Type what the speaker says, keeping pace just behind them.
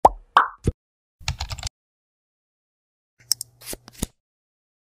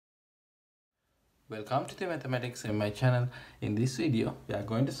Welcome to the mathematics in my channel. In this video we are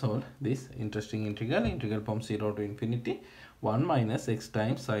going to solve this interesting integral from 0 to infinity 1 minus x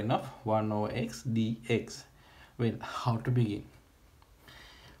times sine of 1 over x dx. Well, how to begin?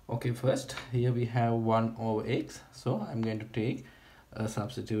 Okay, first here we have 1 over x, so I'm going to take a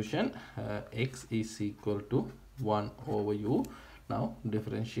substitution. X is equal to 1 over u. Now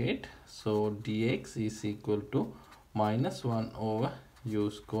differentiate, so dx is equal to minus 1 over u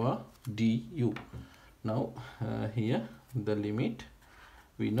square du. Now here the limit,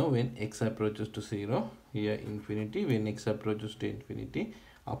 we know when x approaches to 0, here infinity, when x approaches to infinity,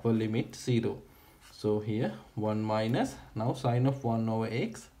 upper limit 0. So here 1 minus, now sine of 1 over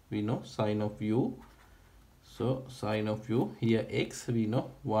x, we know sine of u, so sine of u, here x we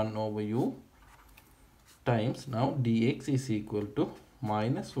know 1 over u, times now dx is equal to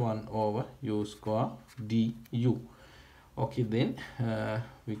minus 1 over u square du. Okay, then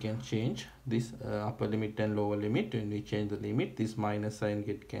we can change this upper limit and lower limit. When we change the limit, this minus sign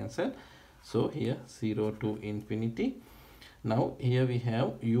get cancelled, so here 0 to infinity. Now here we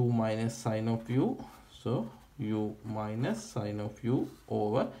have u minus sine of u, so u minus sine of u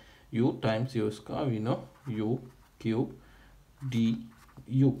over u times u square, we know u cube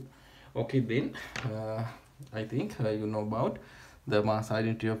du. Okay, then I think you know about the mass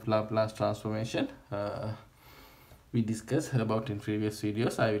identity of Laplace transformation. We discussed about in previous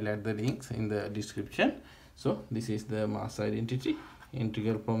videos. I will add the links in the description. So this is the mass identity,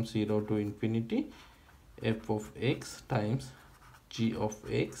 integral from 0 to infinity f of x times g of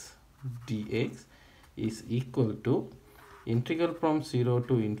x dx is equal to integral from 0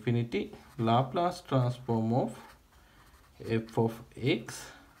 to infinity Laplace transform of f of x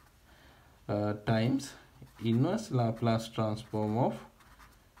times inverse Laplace transform of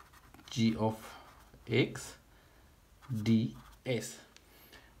g of x ds.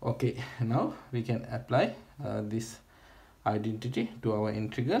 Okay, now we can apply this identity to our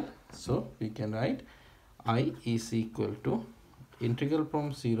integral. So we can write I is equal to integral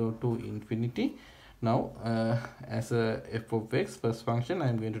from 0 to infinity. Now as a f of x first function, I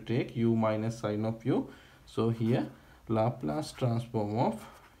am going to take u minus sine of u. So here Laplace transform of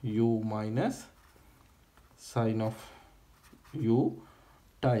u minus sine of u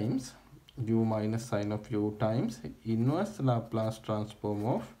times u minus sine of u times inverse Laplace transform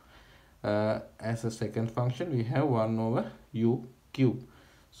of as a second function we have 1 over u cube,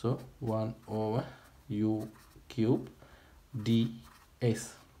 so 1 over u cube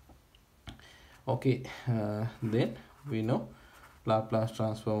ds. Okay, then we know Laplace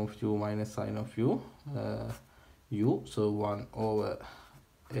transform of u minus sine of u, u, so 1 over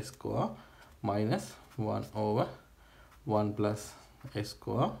s square minus 1 over 1 plus s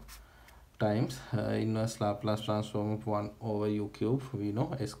square times inverse Laplace transform of 1 over u cube, we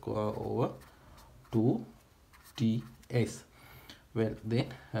know s square over 2 ds. Well, then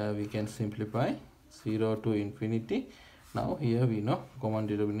we can simplify 0 to infinity. Now here we know common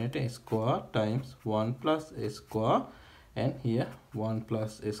denominator s square times 1 plus s square, and here 1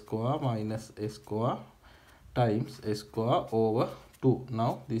 plus s square minus s square times s square over 2.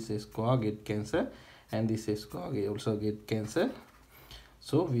 Now this s square get cancelled and this s square also get cancelled,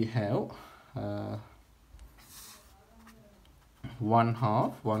 so we have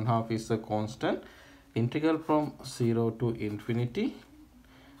 1/2 is a constant, integral from 0 to infinity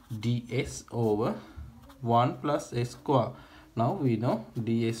ds over 1 plus s square. Now we know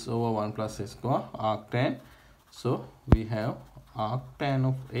ds over 1 plus s square arctan, so we have arctan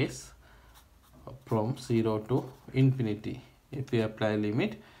of s from 0 to infinity. If we apply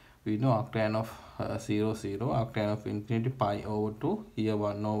limit, we know arctan of 0 0, arctan of infinity pi over 2, here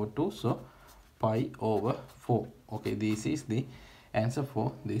 1 over 2, so pi over 4. Okay, this is the answer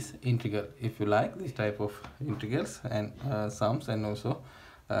for this integral. If you like this type of integrals and sums and also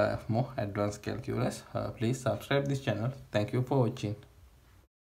more advanced calculus, please subscribe this channel. Thank you for watching.